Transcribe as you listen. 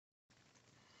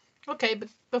Okay, but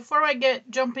before I get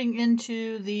jumping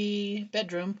into the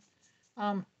bedroom,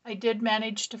 I did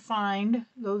manage to find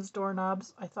those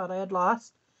doorknobs I thought I had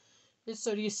lost.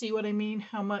 So do you see what I mean?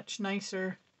 How much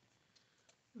nicer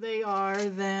they are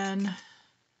than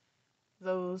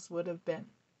those would have been.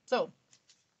 So,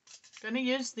 gonna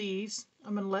use these.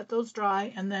 I'm gonna let those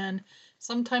dry, and then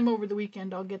sometime over the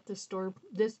weekend I'll get this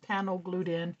panel glued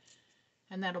in,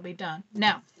 and that'll be done.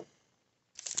 Now,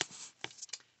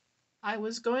 I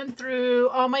was going through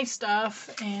all my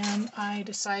stuff, and I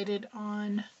decided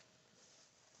on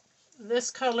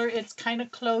this color. It's kind of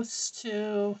close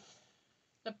to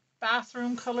the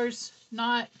bathroom colors,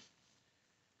 not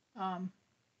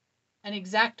an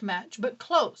exact match, but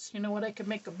close. You know what? I could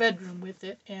make a bedroom with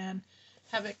it and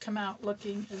have it come out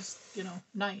looking as,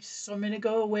 nice. So I'm going to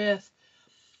go with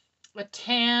a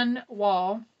tan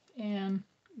wall and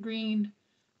green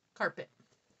carpet.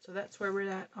 So that's where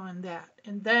we're at on that.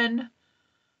 And then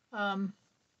I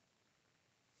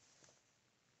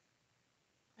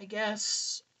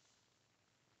guess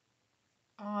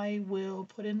I will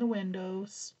put in the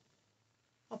windows.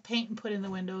 I'll paint and put in the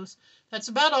windows. That's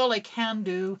about all I can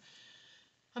do.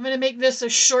 I'm going to make this a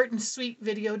short and sweet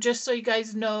video just so you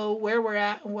guys know where we're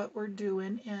at and what we're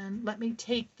doing. And let me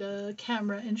take the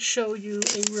camera and show you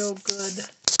a real good,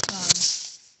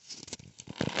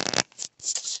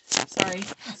 sorry,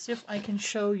 let's see if I can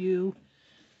show you.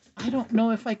 I don't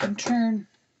know if I can turn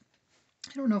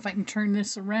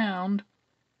this around.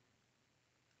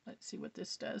 Let's see what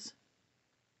this does.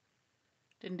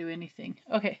 Didn't do anything.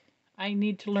 Okay, I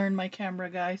need to learn my camera,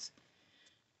 guys.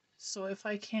 So if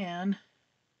I can.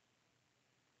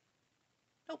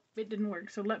 Nope, it didn't work.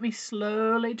 So let me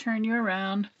slowly turn you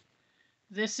around.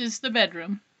 This is the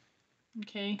bedroom.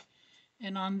 Okay,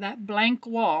 and on that blank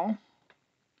wall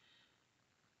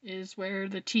is where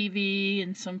the TV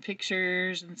and some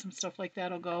pictures and some stuff like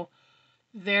that will go.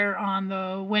 There on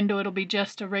the window, it'll be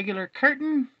just a regular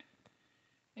curtain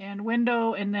and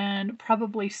window, and then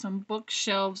probably some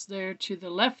bookshelves there to the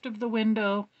left of the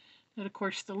window. And of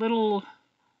course, the little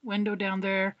window down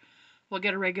there will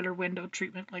get a regular window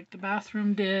treatment like the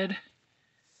bathroom did.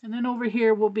 And then over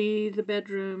here will be the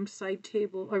bedroom side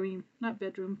table, not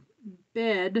bedroom,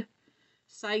 bed,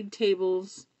 side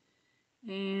tables,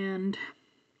 and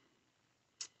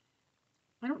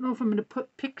I don't know if I'm going to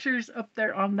put pictures up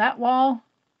there on that wall,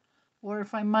 or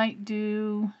if I might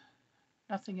do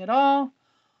nothing at all,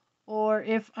 or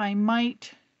if I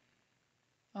might,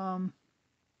 I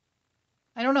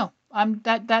don't know.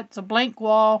 That's a blank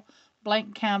wall,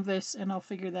 blank canvas, and I'll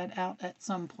figure that out at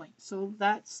some point. So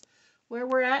that's where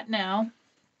we're at now.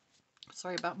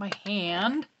 Sorry about my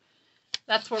hand.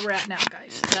 That's where we're at now,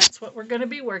 guys. That's what we're going to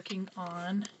be working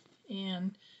on.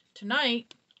 And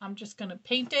tonight, I'm just going to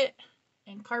paint it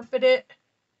and carpet it.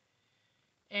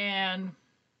 And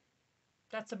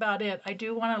that's about it. I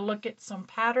do want to look at some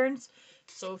patterns.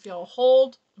 So if y'all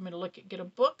hold, I'm going to get a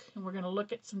book, and we're going to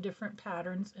look at some different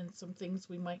patterns and some things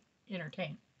we might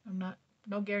entertain.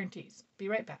 No guarantees. Be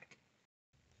right back.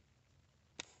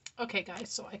 Okay, guys,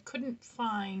 so I couldn't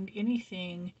find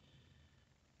anything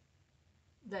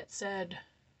that said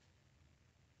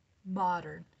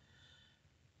modern.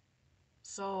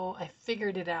 So I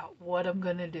figured it out what I'm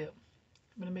going to do.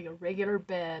 I'm going to make a regular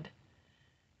bed,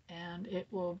 and it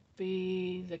will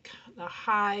be the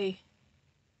high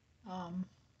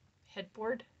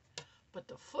headboard, but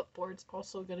the footboard's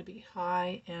also going to be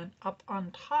high, and up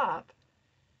on top,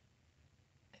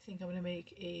 I think I'm going to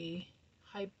make a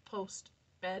high post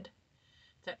bed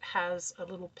that has a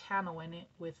little panel in it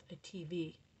with a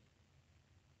TV.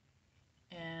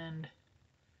 And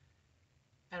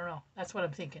I don't know, that's what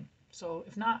I'm thinking. So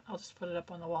if not, I'll just put it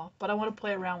up on the wall. But I want to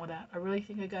play around with that. I really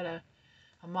think I got a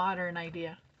modern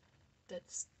idea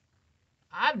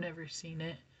I've never seen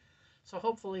it. So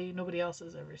hopefully nobody else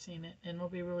has ever seen it. And it'll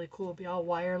be really cool. It'll be all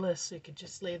wireless, so you could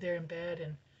just lay there in bed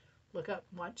and look up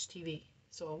and watch TV.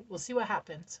 So we'll see what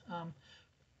happens.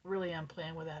 Really am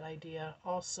playing with that idea.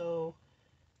 Also,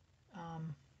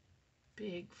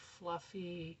 big,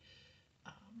 fluffy,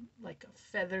 like a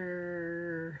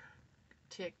feather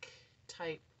tick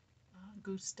type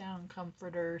goose down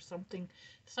comforter, something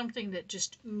that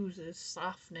just oozes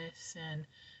softness and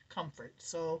comfort.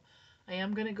 So I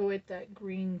am going to go with that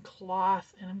green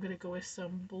cloth, and I'm going to go with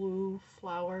some blue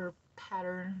flower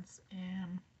patterns.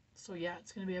 And so yeah,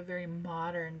 it's going to be a very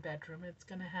modern bedroom. It's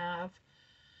going to have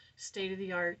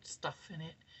state-of-the-art stuff in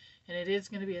it, and it is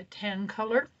going to be a tan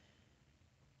color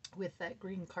with that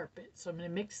green carpet. So I'm going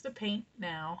to mix the paint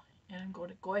now, and I'm going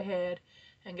to go ahead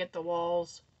and get the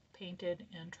walls painted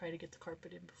and try to get the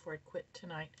carpet in before I quit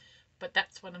tonight. But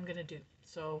that's what I'm going to do.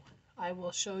 So I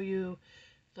will show you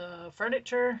the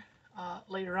furniture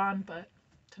later on, but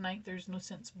tonight there's no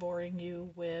sense boring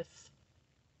you with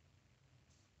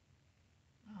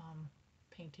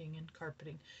painting and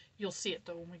carpeting. You'll see it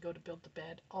though when we go to build the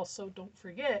bed. Also, don't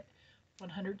forget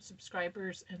 100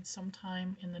 subscribers, and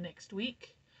sometime in the next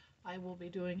week I will be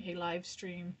doing a live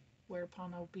stream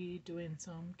whereupon I'll be doing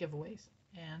some giveaways.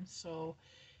 And so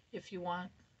if you want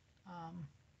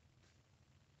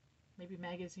maybe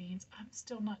magazines, I'm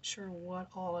still not sure what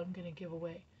all I'm going to give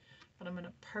away, but I'm going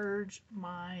to purge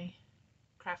my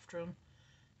craft room,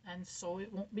 and so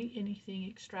it won't be anything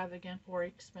extravagant or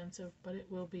expensive, but it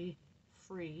will be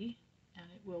free and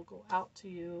it will go out to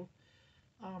you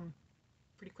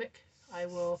pretty quick. I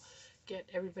will get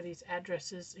everybody's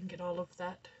addresses and get all of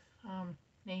that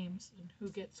names and who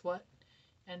gets what,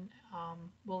 and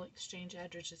we'll exchange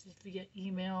addresses via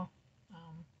email.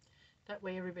 That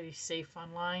way everybody's safe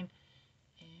online,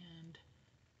 and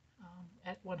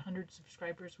at 100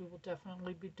 subscribers we will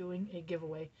definitely be doing a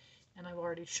giveaway, and I've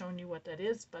already shown you what that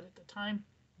is, but at the time,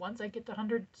 once I get to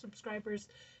 100 subscribers,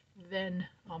 then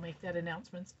I'll make that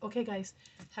announcement. Okay guys,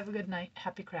 have a good night.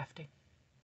 Happy crafting.